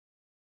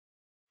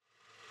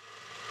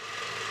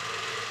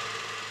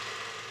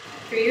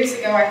3 years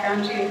ago, I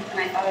found you, and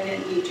I thought I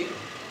didn't need you.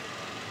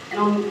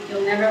 And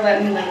you'll never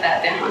let me live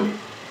that down.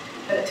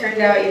 But it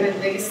turned out you were the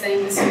biggest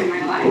thing missing in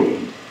my life.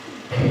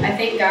 I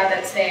thank God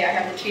that today I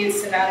have a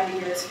chance to vow to be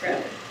yours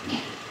forever.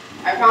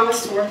 I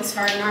promise to work as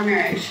hard in our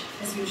marriage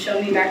as you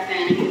showed me back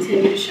then and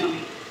continue to show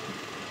me.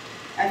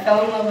 I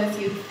fell in love with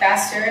you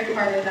faster and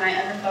harder than I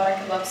ever thought I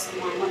could love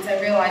someone once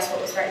I realized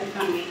what was right in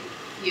front of me,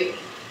 you.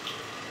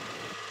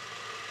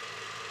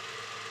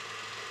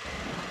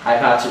 I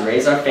vow to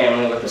raise our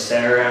family with a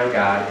center around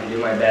God and do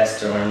my best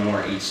to learn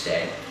more each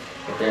day.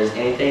 If there is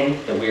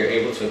anything that we are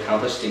able to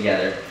accomplish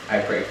together, I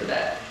pray for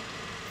that.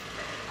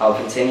 I will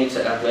continue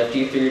to uplift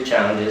you through your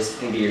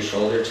challenges and be your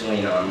shoulder to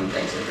lean on when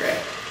things are gray.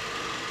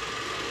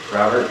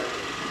 Robert,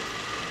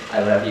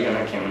 I love you and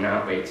I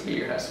cannot wait to be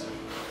your husband.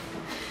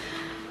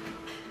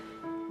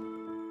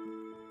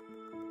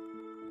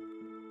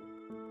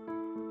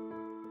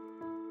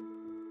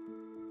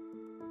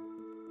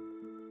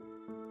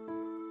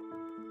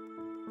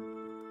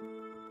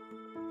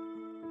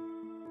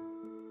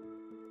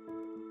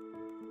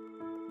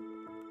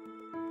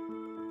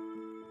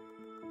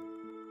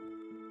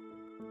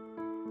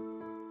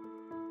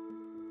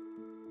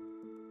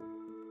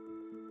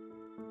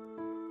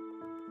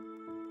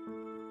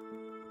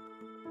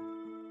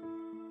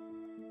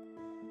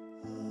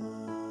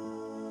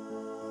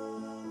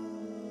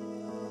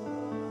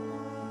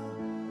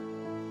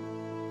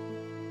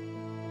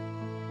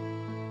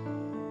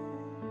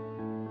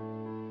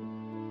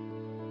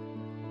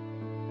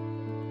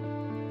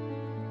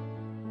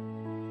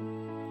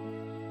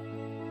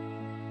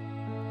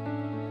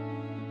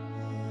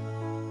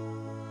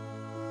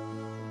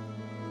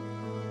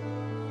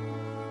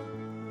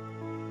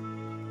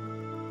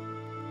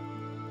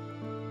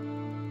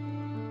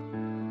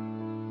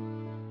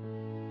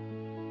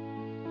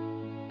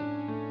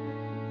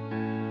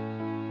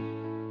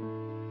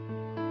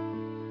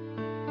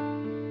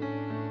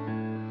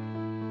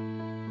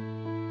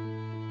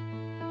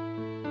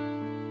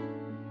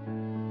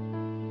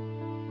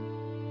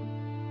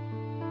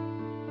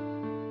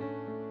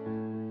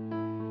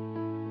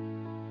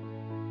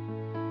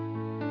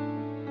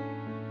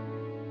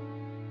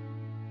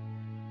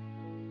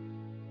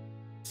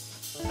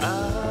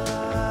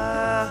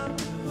 I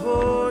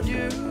hold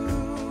you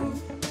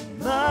in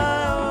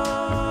my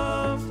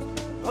arms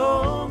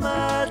all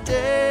my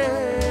days.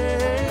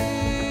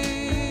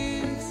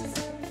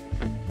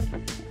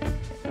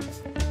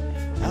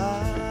 I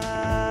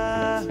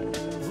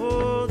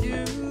hold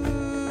you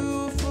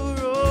for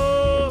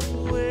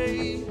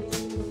always.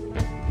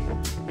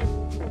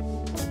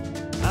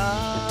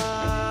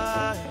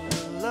 I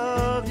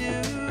love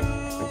you,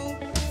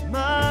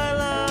 my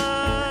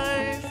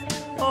life,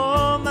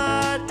 all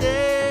my days.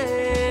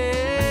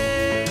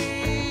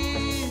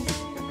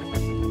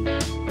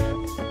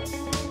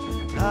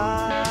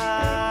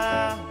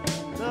 I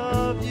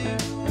love you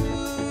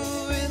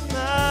with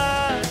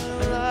my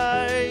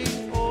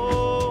life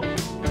always.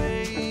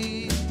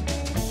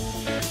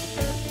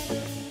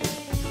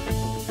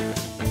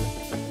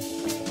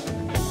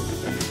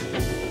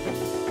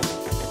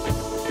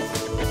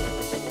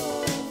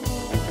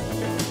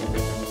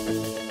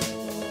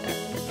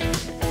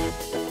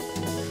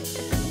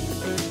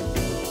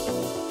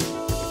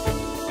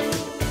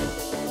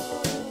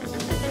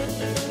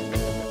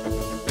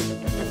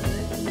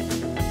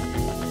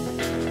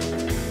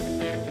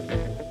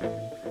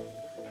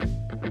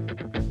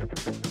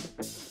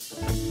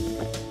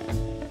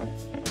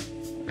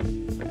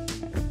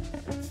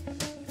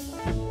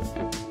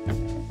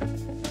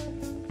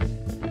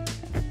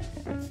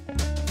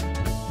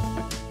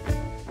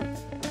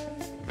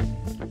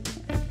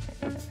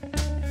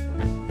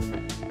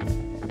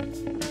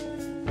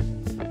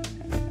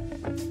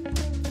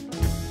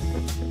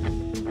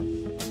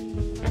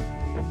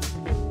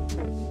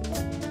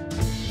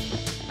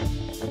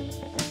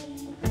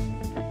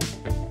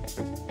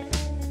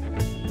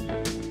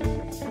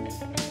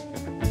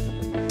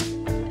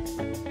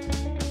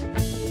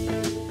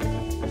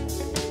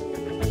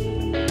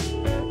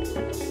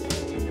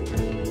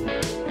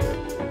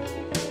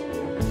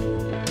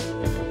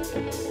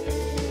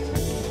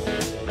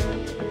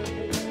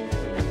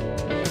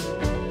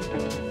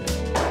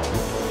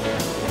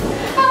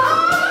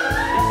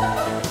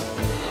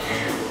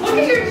 Look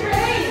at your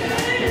train!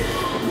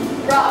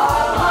 Rob,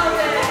 I love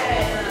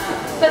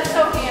it! That's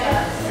so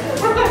Hannah.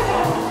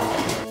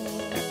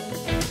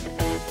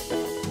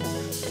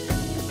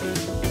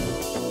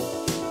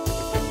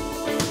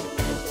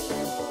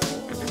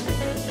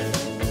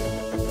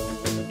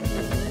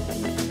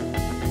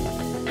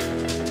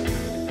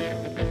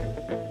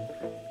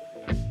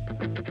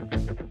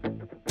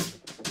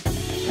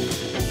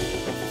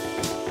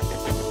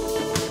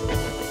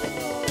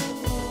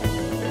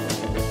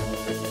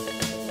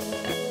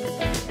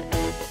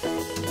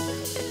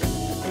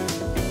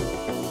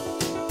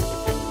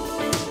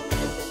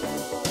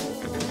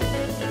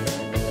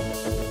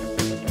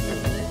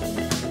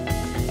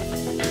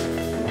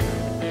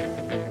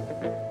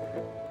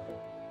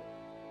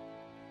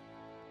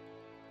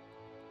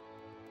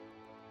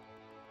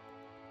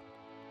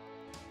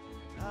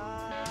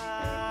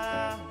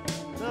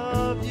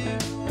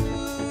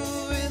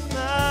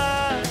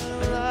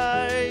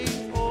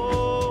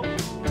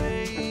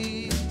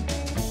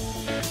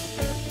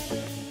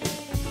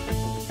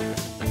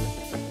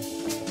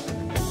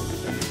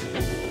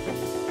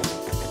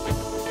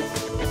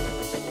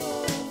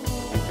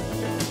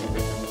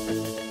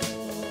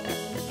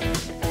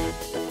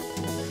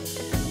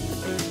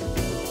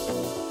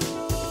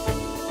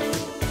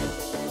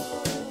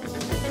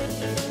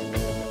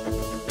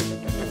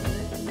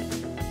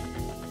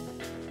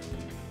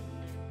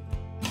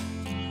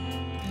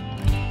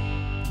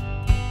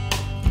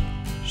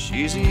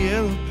 She's a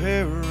yellow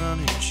pair of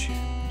running shoes,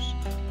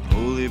 a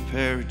holy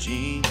pair of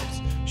jeans.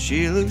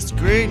 She looks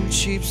great in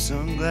cheap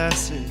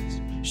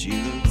sunglasses. She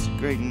looks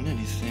great in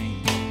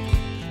anything.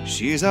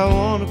 She's, I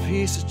want a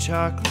piece of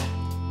chocolate,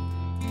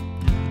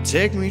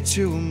 take me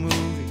to a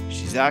movie.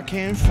 She's, I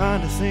can't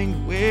find a thing to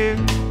wear.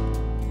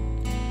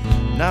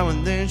 Now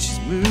and then she's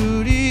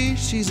moody.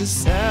 She's a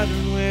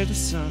Saturn where the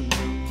sun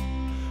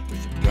goes,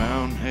 with her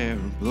brown hair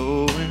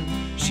blowing.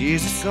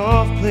 She's a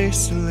soft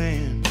place to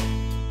land,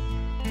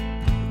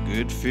 a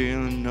good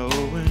feeling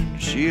knowing.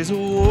 She's a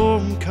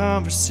warm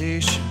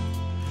conversation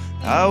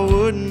I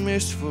wouldn't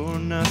miss for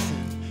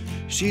nothing.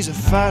 She's a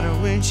fighter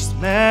when she's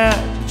mad,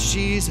 and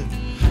she's a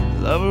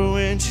lover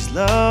when she's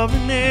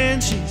loving.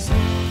 And she's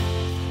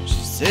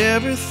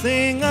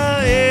everything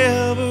I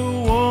ever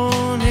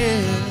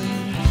wanted.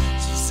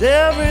 She's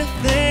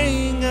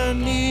everything I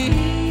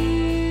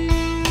need.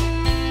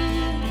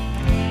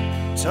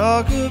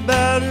 Talk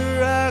about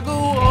her, I go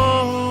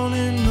on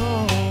and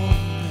on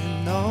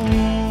and on.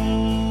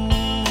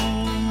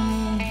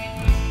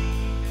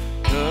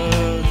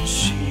 'Cause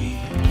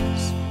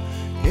she's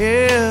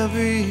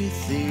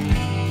everything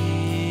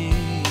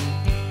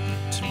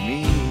to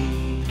me.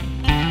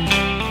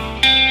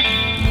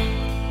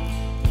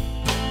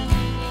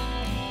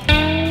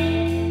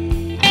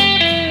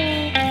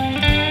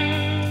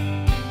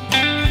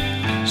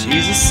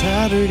 She's a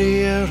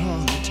Saturday out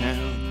on the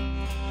town,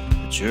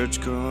 a church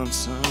girl on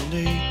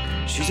Sunday.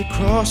 She's a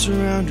cross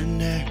around her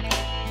neck,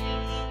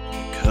 a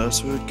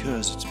cuss word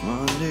 'cause it's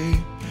Monday.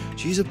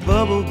 She's a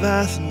bubble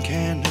bath and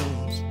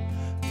candles,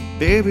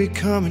 baby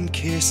come and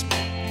kiss me.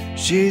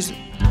 She's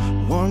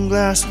one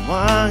glass of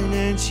wine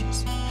and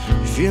she's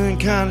feeling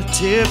kinda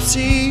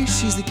tipsy.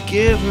 She's the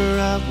giver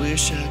I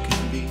wish I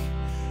could be,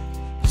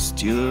 the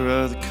stealer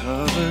of the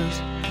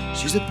covers.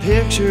 She's a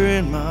picture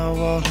in my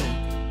wallet,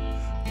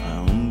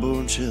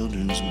 unborn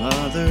children's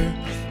mother.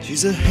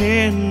 She's a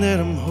hand that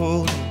I'm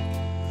holding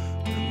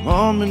when I'm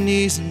on my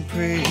knees and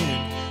praying.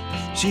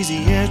 She's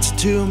the answer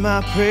to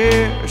my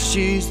prayer.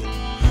 She's the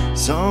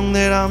song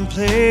that I'm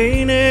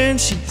playing. And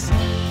she's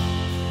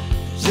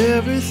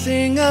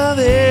everything I've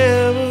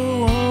ever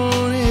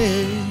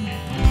wanted.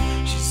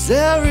 She's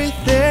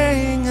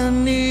everything I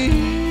need.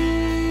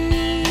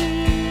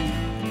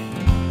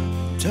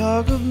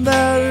 Talk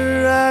about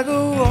her, I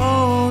go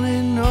on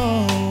and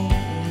on.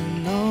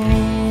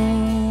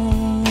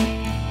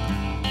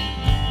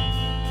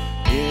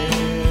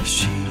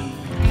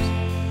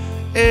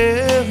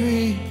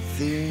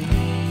 Everything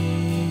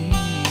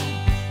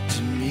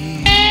to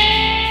me.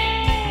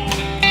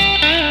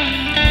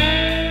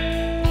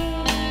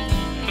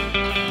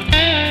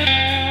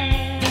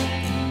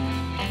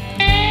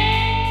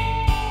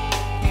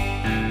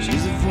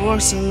 She's a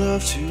voice I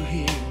love to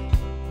hear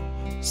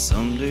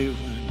someday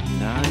when I'm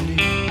 90.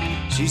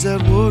 She's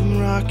that wooden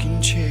rocking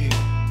chair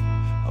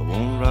I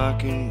want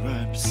rocking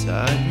right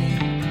beside me.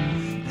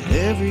 And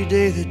every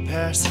day that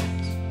passes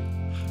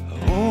I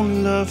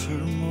only love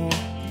her more.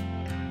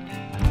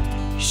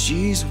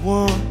 She's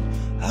one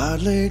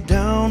I'd lay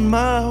down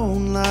my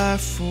own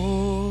life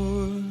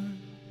for.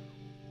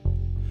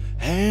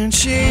 And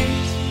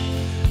she's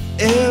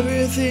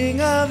everything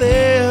I've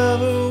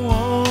ever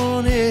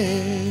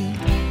wanted.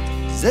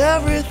 She's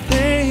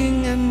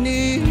everything I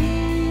need.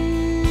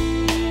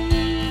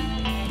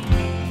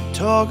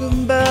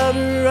 Talking about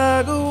her,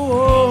 I go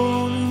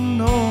on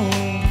and on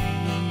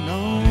and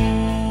on.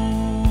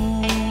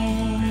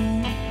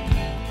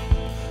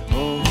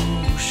 Oh,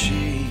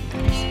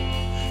 she's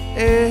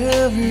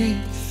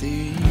everything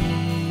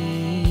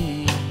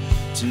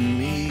to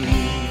me.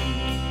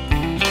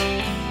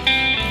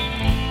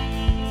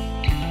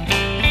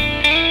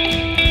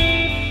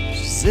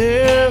 She's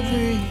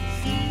everything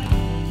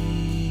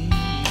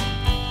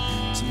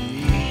to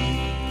me.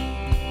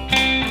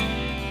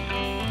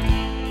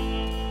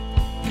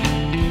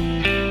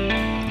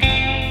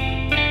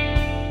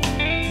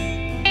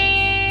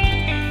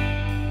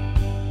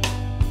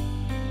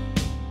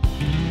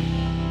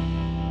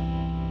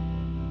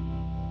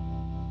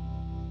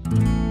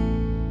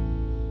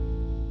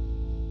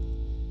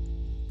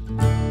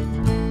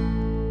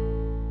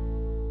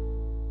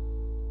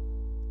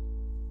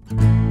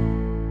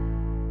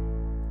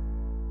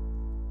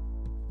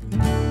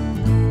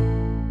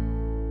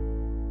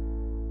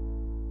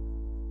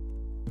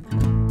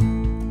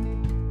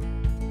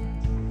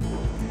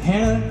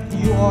 Hannah,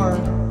 you are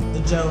the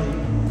jelly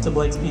to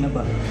Blake's peanut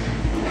butter.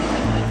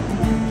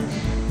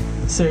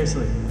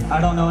 Seriously, I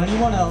don't know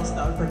anyone else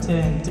that would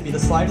pretend to be the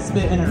slightest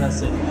bit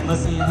interested in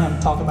listening to him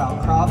talk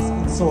about crops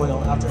and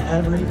soil after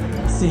every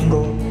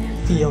single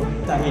field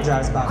that he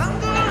drives by.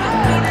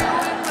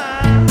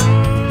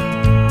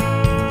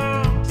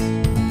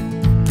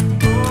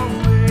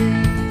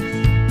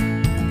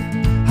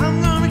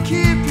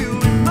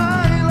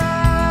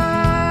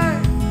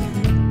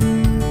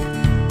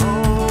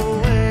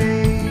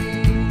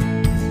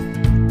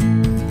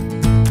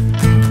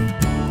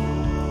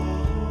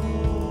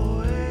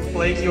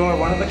 Blake, you are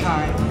one of a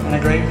kind and a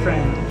great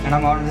friend, and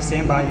I'm honored to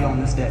stand by you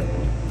on this day.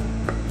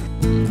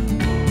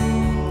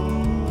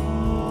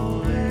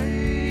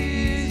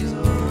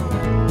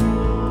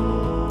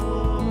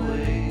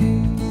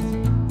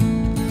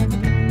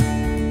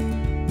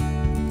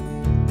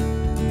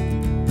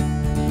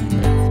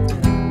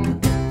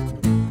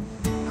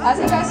 As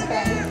a best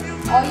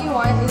friend, all you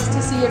want is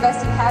to see your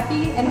bestie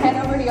happy and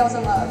head over heels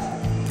in love.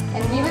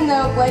 And even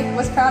though Blake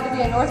was proud to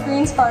be a North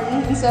Green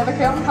Spartan instead of a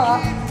Carrollton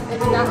Hawk, it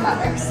did not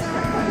matter.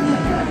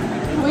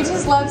 We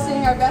just love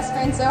seeing our best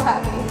friend so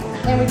happy,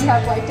 and we do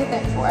have Blake to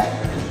thank for it.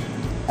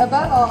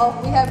 Above all,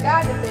 we have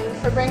God to thank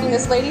for bringing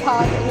this Lady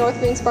Hawk and North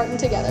Green Spartan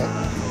together.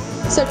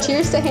 So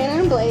cheers to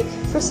Hannah and Blake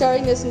for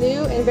starting this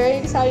new and very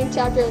exciting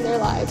chapter in their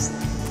lives.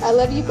 I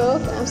love you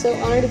both, and I'm so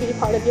honored to be a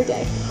part of your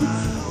day.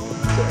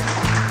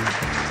 Cheers.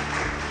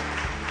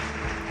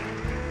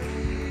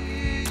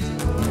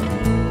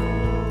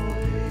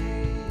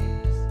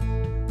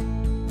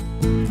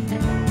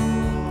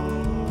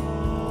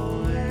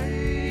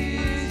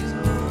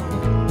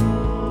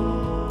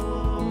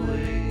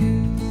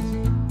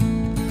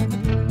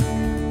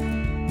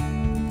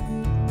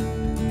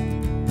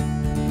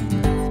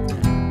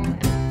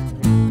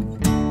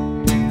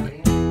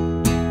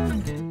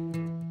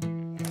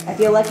 I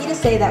feel lucky to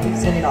say that we've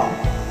seen it all.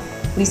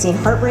 We've seen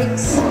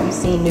heartbreaks, we've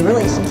seen new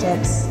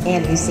relationships,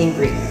 and we've seen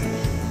grief.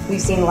 We've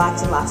seen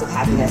lots and lots of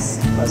happiness,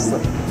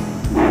 mostly.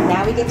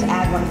 Now we get to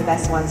add one of the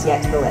best ones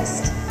yet to the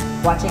list,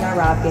 watching our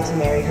Rob get to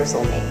marry her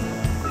soulmate.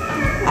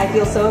 I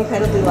feel so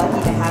incredibly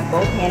lucky to have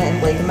both Hannah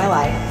and Blake in my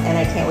life, and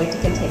I can't wait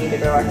to continue to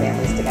grow our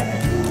families together.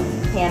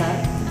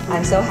 Hannah,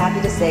 I'm so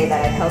happy to say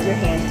that I've held your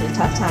hand through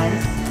tough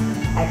times.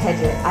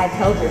 I've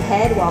held your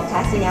head while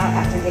passing out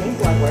after getting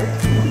blood work.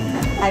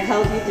 I've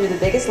held you through the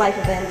biggest life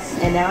events,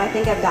 and now I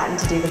think I've gotten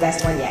to do the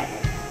best one yet.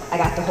 I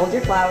got to hold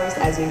your flowers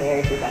as we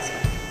married your best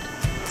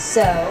friend.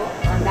 So,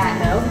 on that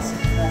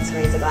note, let's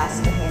raise a glass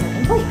to Hannah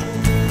and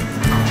Blake.